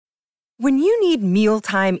When you need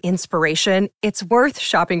mealtime inspiration, it's worth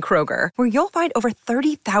shopping Kroger, where you'll find over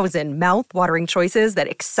 30,000 mouth-watering choices that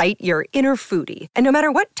excite your inner foodie. And no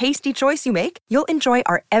matter what tasty choice you make, you'll enjoy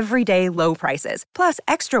our everyday low prices, plus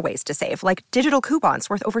extra ways to save, like digital coupons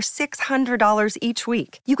worth over $600 each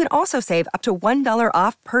week. You can also save up to $1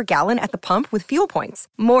 off per gallon at the pump with fuel points.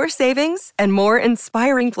 More savings and more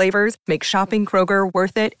inspiring flavors make shopping Kroger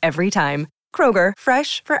worth it every time. Kroger,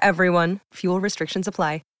 fresh for everyone. Fuel restrictions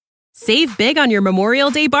apply. Save big on your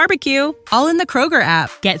Memorial Day barbecue, all in the Kroger app.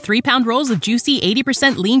 Get 3-pound rolls of juicy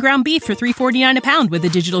 80% lean ground beef for $3.49 a pound with a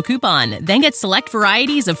digital coupon. Then get select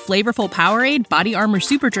varieties of flavorful Powerade, Body Armor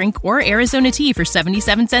Super Drink, or Arizona tea for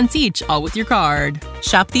 77 cents each, all with your card.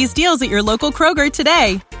 Shop these deals at your local Kroger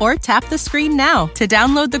today, or tap the screen now to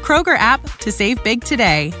download the Kroger app to save big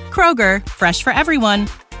today. Kroger, fresh for everyone.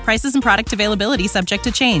 Prices and product availability subject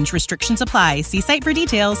to change. Restrictions apply. See site for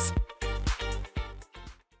details.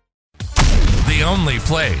 The only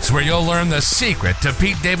place where you'll learn the secret to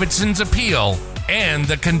Pete Davidson's appeal and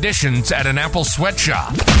the conditions at an Apple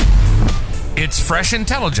sweatshop. It's Fresh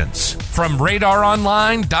Intelligence from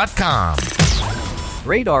RadarOnline.com.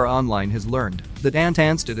 Radar Online has learned that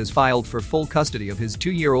Anstead has filed for full custody of his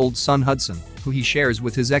 2-year-old son Hudson, who he shares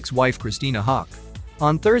with his ex-wife Christina Haack.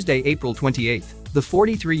 On Thursday, April 28, the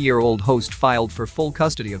 43-year-old host filed for full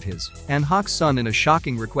custody of his and Haack's son in a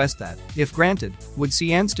shocking request that, if granted, would see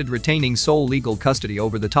Anstead retaining sole legal custody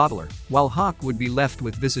over the toddler, while Haack would be left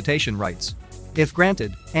with visitation rights. If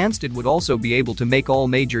granted, Anstead would also be able to make all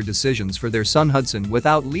major decisions for their son Hudson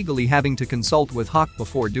without legally having to consult with Haack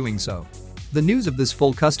before doing so. The news of this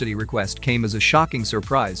full custody request came as a shocking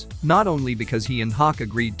surprise, not only because he and Haack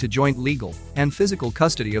agreed to joint legal and physical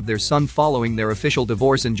custody of their son following their official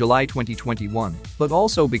divorce in July 2021, but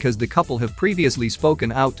also because the couple have previously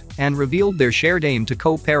spoken out and revealed their shared aim to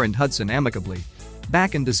co-parent Hudson amicably.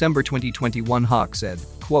 Back in December 2021, Haack said,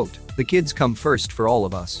 quote, "The kids come first for all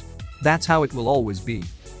of us. That's how it will always be."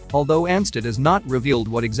 Although Anstead has not revealed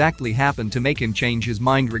what exactly happened to make him change his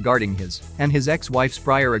mind regarding his and his ex-wife's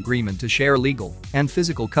prior agreement to share legal and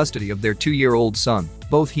physical custody of their 2-year-old son,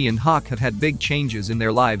 both he and Haack have had big changes in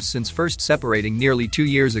their lives since first separating nearly 2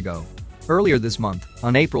 years ago. Earlier this month,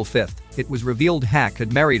 on April 5, it was revealed Haack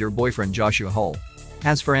had married her boyfriend Joshua Hull.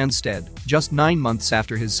 As for Anstead, just 9 months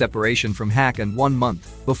after his separation from Haack and 1 month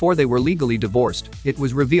before they were legally divorced, it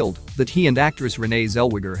was revealed that he and actress Renee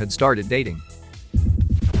Zellweger had started dating.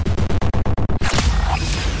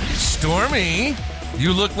 Stormy,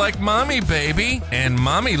 you look like mommy, baby, and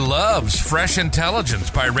mommy loves Fresh Intelligence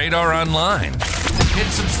by Radar Online. Hit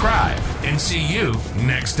subscribe and see you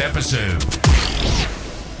next episode.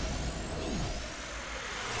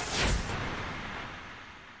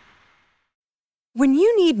 When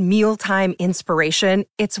you need mealtime inspiration,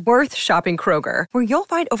 it's worth shopping Kroger, where you'll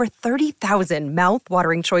find over 30,000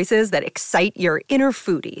 mouth-watering choices that excite your inner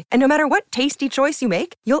foodie. And no matter what tasty choice you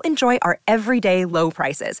make, you'll enjoy our everyday low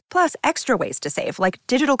prices, plus extra ways to save, like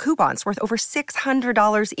digital coupons worth over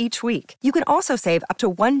 $600 each week. You can also save up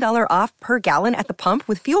to $1 off per gallon at the pump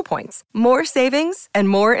with fuel points. More savings and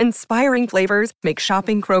more inspiring flavors make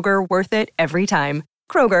shopping Kroger worth it every time.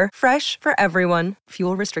 Kroger, fresh for everyone.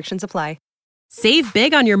 Fuel restrictions apply. Save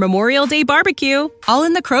big on your Memorial Day barbecue, all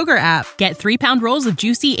in the Kroger app. Get 3-pound rolls of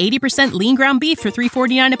juicy 80% lean ground beef for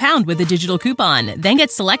 $3.49 a pound with a digital coupon. Then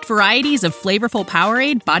get select varieties of flavorful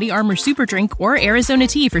Powerade, Body Armor Super Drink, or Arizona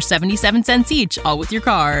tea for 77 cents each, all with your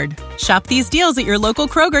card. Shop these deals at your local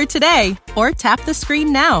Kroger today, or tap the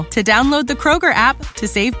screen now to download the Kroger app to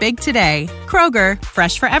save big today. Kroger,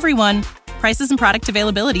 fresh for everyone. Prices and product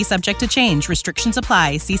availability subject to change. Restrictions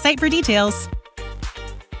apply. See site for details.